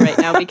studio right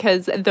now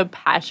because the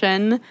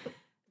passion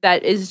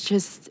that is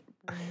just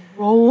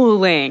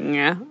rolling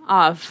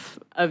off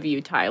of you,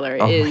 Tyler,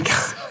 Tyler,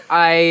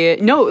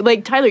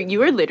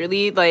 you are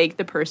literally like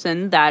the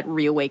person that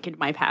reawakened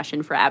my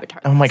passion for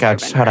Avatar. Oh my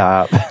God, shut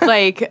up.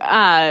 Like,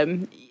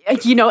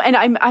 you know, and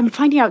I'm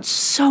finding out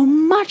so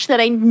much that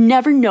I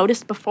never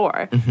noticed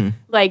before. Mm-hmm.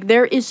 Like,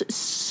 there is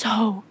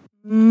so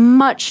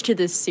much to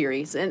this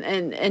series,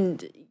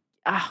 and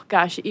oh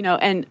gosh, you know,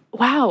 and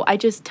wow,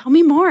 tell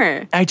me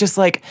more. I just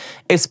like,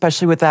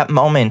 especially with that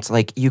moment,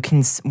 like you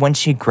can, when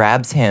she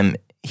grabs him,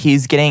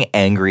 he's getting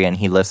angry and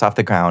he lifts off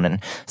the ground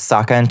and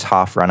Sokka and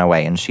Toph run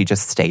away and she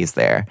just stays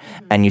there.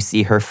 Mm-hmm. And you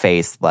see her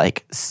face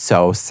like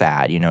so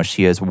sad. You know,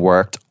 she has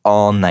worked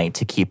all night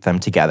to keep them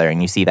together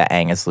and you see that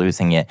Aang is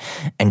losing it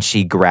and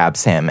she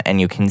grabs him and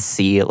you can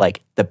see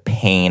like the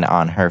pain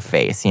on her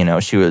face. You know,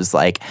 she was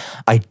like,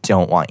 I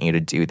don't want you to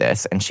do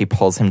this. And she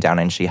pulls him down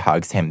and she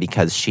hugs him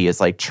because she is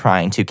like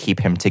trying to keep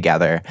him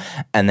together.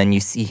 And then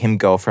you see him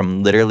go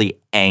from literally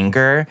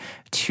anger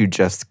to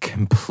just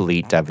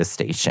complete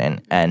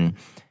devastation. And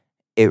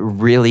it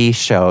really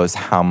shows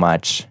how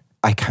much,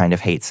 I kind of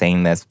hate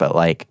saying this, but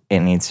like it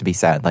needs to be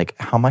said, like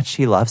how much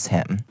she loves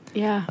him.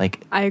 Yeah,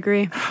 like I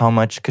agree. How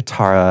much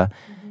Katara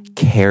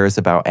cares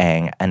about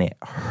Aang, and it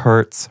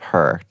hurts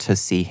her to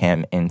see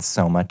him in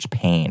so much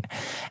pain.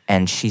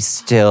 And she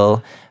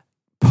still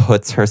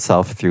puts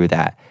herself through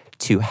that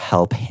to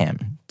help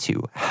him,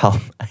 to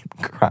help. I'm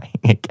crying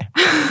again.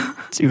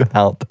 to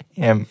help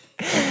him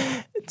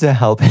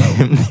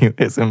through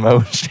his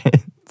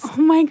emotions. Oh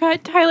my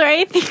God, Tyler,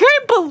 I think I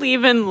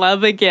believe in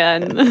love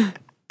again.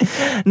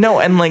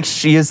 No, and like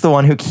she is the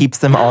one who keeps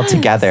them all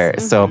together.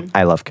 So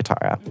I love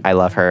Katara. I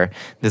love her.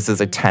 This is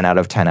a 10 out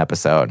of 10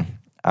 episode.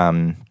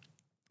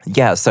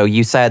 Yeah, so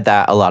you said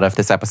that a lot of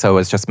this episode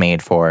was just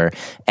made for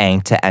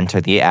Aang to enter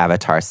the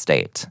Avatar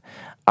state.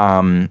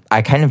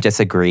 I kind of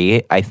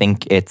disagree. I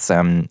think it's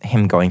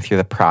him going through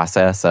the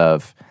process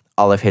of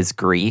all of his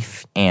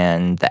grief,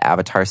 and the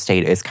Avatar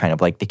state is kind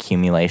of like the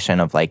accumulation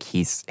of like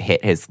he's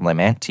hit his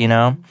limit, you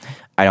know?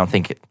 I don't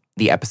think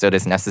the episode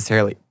is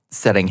necessarily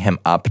setting him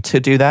up to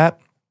do that.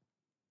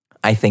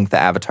 I think the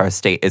Avatar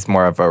state is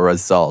more of a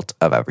result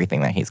of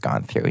everything that he's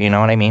gone through. You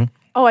know what I mean?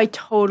 Oh, I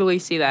totally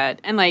see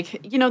that. And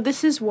like, you know,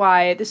 this is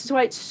why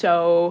it's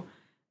so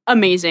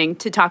amazing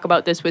to talk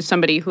about this with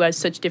somebody who has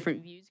such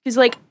different views. Because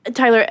like,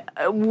 Tyler,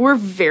 we're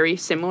very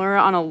similar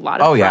on a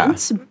lot of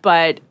fronts,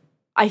 but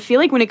I feel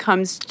like when it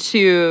comes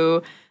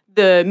to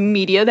the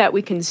media that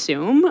we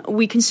consume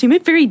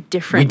it very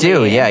differently. We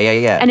do,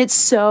 yeah. And it's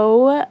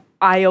so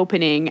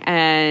eye-opening,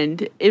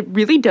 and it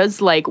really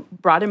does like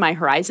broaden my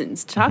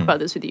horizons to talk about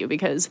this with you,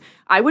 because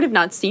I would have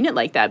not seen it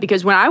like that.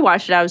 Because when I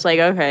watched it, I was like,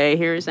 okay,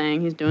 here's saying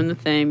he's doing the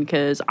thing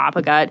because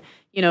Appa got,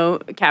 you know,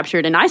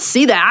 captured, and I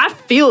see that, I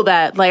feel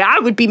that, like I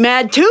would be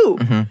mad too.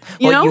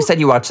 You know? You said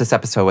you watched this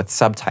episode with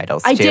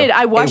subtitles. I did.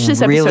 I watched this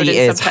episode with subtitles. It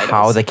really is subtitles.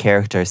 how the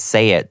characters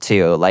say it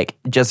too. Like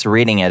just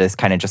reading it is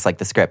kind of just like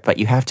the script, but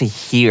you have to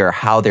hear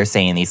how they're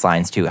saying these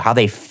lines too, how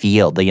they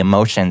feel, the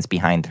emotions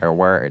behind their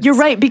words. You're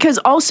right, because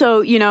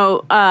also, you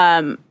know,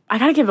 I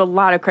gotta give a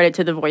lot of credit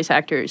to the voice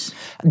actors.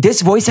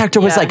 This voice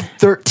actor was like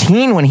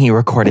 13 when he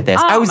recorded this.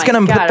 I was gonna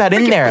put that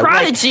in there.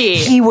 Prodigy.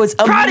 Like, he was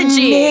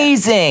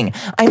amazing.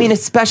 I mean,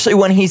 especially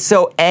when he's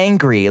so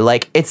angry.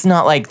 Like, it's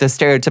not like the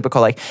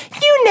stereotypical, like,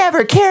 you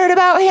never cared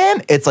about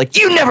him. It's like,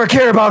 you never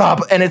cared about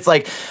Appa. And it's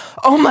like,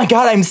 oh my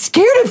God, I'm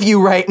scared of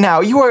you right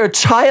now. You are a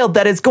child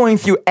that is going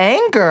through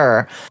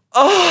anger.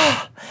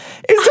 Oh,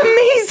 it's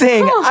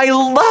amazing. I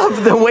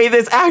love the way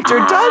this actor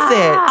does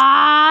it.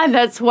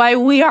 That's why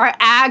we are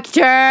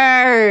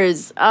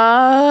actors. He's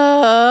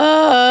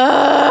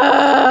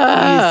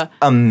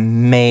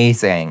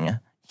amazing.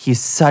 He's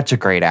such a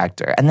great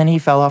actor. And then he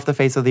fell off the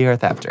face of the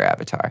earth after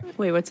Avatar.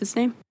 Wait, what's his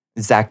name?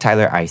 Zach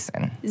Tyler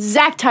Eisen.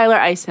 Zach Tyler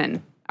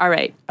Eisen. All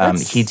right.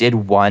 He did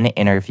one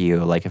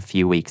interview like a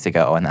few weeks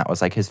ago, and that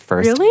was like his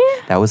first.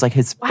 Really? That was like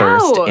his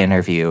first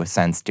interview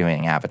since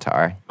doing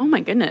Avatar. Oh my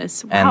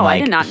goodness! Wow, and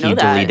like I did not know he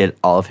that. deleted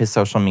all of his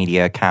social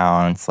media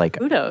accounts. Like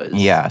kudos.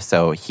 Yeah,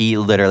 so he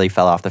literally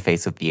fell off the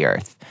face of the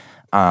earth,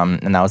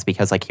 and that was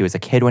because like he was a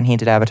kid when he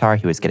did Avatar.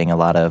 He was getting a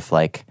lot of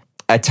like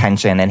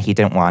attention, and he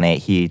didn't want it.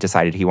 He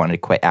decided he wanted to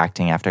quit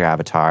acting after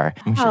Avatar.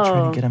 We should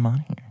try to get him on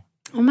here.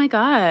 Oh my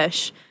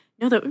gosh!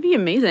 No, that would be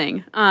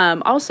amazing.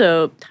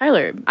 Also,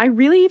 Tyler, I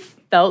really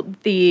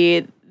felt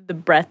the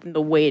breadth and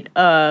the weight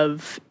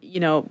of, you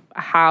know,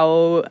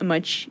 how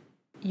much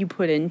you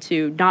put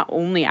into not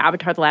only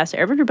Avatar: The Last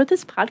Airbender, but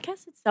this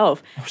podcast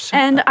itself.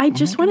 And I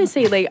just want to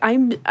say, like,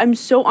 I'm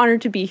so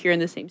honored to be here in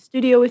the same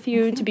studio with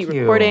you, to be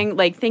recording.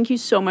 Like, thank you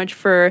so much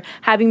for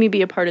having me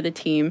be a part of the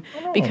team,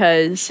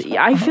 because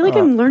I feel like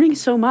I'm learning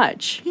so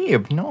much.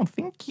 No,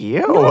 thank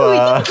you.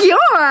 No, thank you.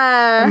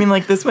 I mean,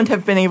 like, this wouldn't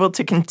have been able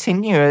to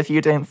continue if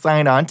you didn't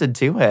sign on to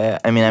do it.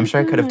 I mean, I'm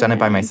sure I could have done it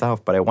by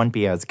myself, but it wouldn't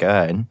be as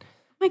good.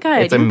 Oh my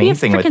God, it's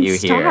amazing with you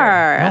here.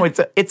 No,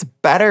 it's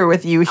better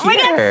with you here. Oh my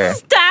God,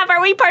 stop!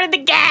 Are we part of the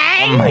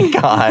gang? Oh my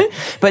God!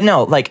 But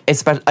no, like,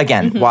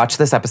 again, watch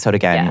this episode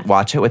again. Yeah.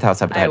 Watch it without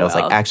subtitles.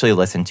 Like, actually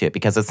listen to it,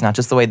 because it's not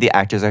just the way the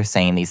actors are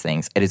saying these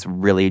things. It is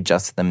really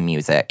just the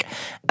music.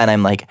 And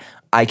I'm like,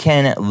 I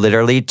can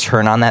literally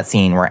turn on that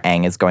scene where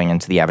Aang is going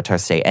into the Avatar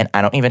state, and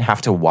I don't even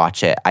have to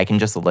watch it. I can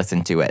just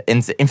listen to it.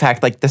 In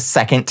fact, like the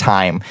second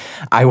time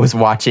I was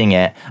watching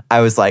it,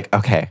 I was like,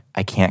 okay,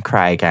 I can't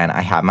cry again.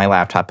 I have my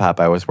laptop up.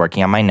 I was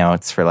working on my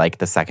notes for like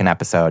the second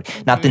episode.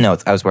 Not the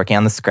notes. I was working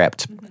on the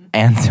script.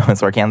 And so I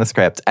was working on the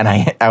script, and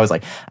I was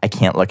like, I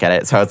can't look at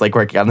it. So I was like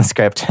working on the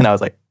script, and I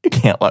was like, I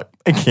can't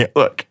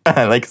look. And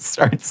I like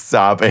started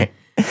sobbing.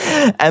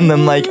 And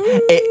then like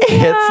it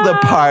hits the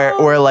part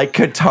where like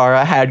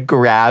Katara had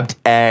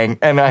grabbed Aang,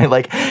 and I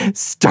like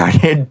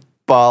started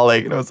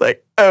bawling, and I was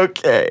like,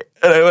 okay.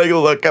 And I like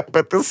look up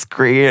at the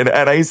screen,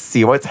 and I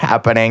see what's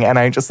happening, and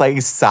I just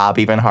like sob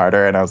even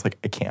harder, and I was like,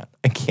 I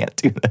can't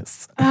do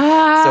this.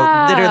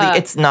 So literally,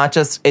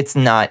 it's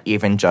not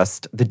even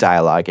just the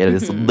dialogue. It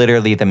is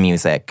literally the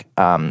music.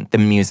 The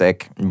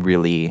music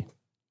really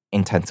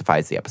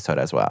intensifies the episode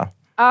as well.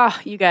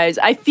 You guys,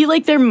 I feel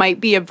like there might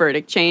be a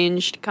verdict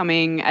changed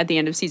coming at the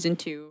end of season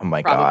 2. Oh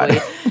my probably.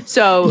 God.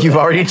 So you've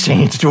already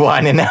changed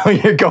one, and now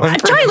you're going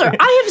for Tyler,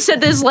 I have said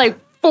this like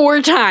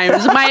 4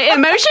 times. My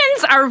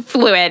emotions are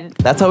fluid.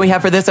 That's all we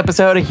have for this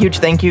episode. A huge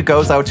thank you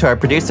goes out to our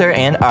producer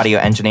and audio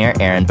engineer,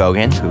 Aaron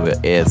Bogan, who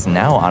is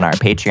now on our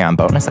Patreon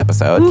bonus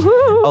episodes,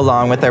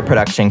 along with our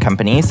production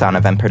company, Son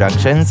Event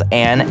Productions,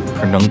 and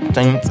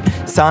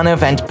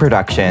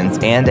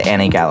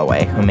Annie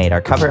Galloway, who made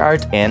our cover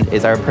art and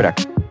is our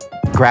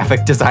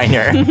graphic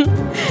designer.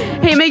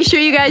 Hey, make sure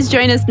you guys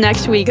join us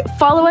next week.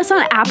 Follow us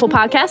on Apple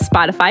Podcasts,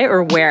 Spotify,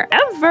 or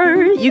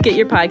wherever you get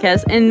your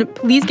podcasts. And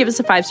please give us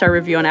a 5-star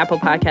review on Apple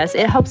Podcasts.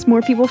 It helps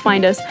more people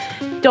find us.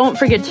 Don't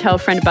forget to tell a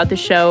friend about the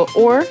show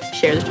or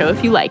share the show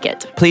if you like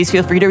it. Please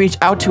feel free to reach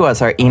out to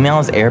us. Our email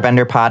is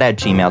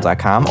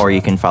airbenderpod@gmail.com, or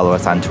you can follow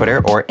us on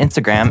Twitter or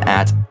Instagram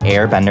at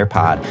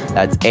airbenderpod.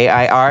 That's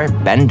AIR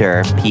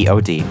Bender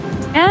POD.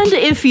 And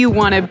if you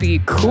want to be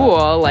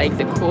cool like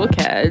the cool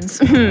kids,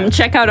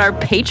 check out our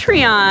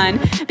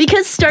Patreon.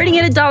 Because starting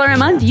at $1 a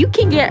month, you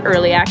can get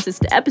early access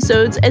to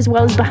episodes as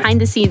well as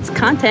behind-the-scenes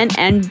content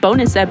and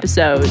bonus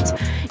episodes.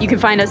 You can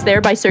find us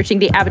there by searching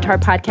the Avatar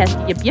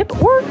Podcast Yip Yip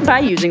or by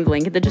using the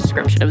link in the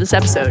description of this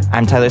episode.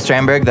 I'm Tyler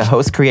Strandberg, the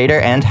host, creator,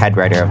 and head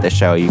writer of the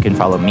show. You can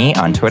follow me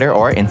on Twitter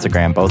or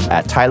Instagram, both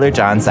at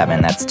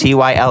TylerJohn7. That's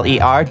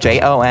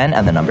TYLERJON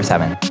and the number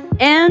 7.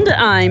 And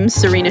I'm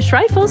Serena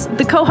Schreifels,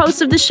 the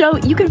co-host of the show.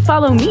 You can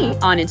follow me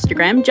on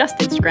Instagram, just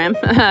Instagram,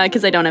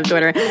 because I don't have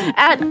Twitter,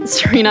 at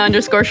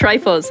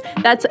Serena_Schreifels.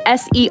 That's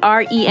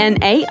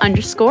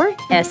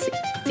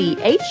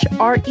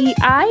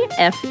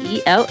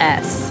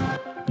SERENA_SCHREIFELS.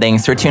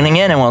 Thanks for tuning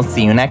in, and we'll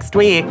see you next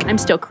week. I'm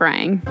still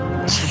crying.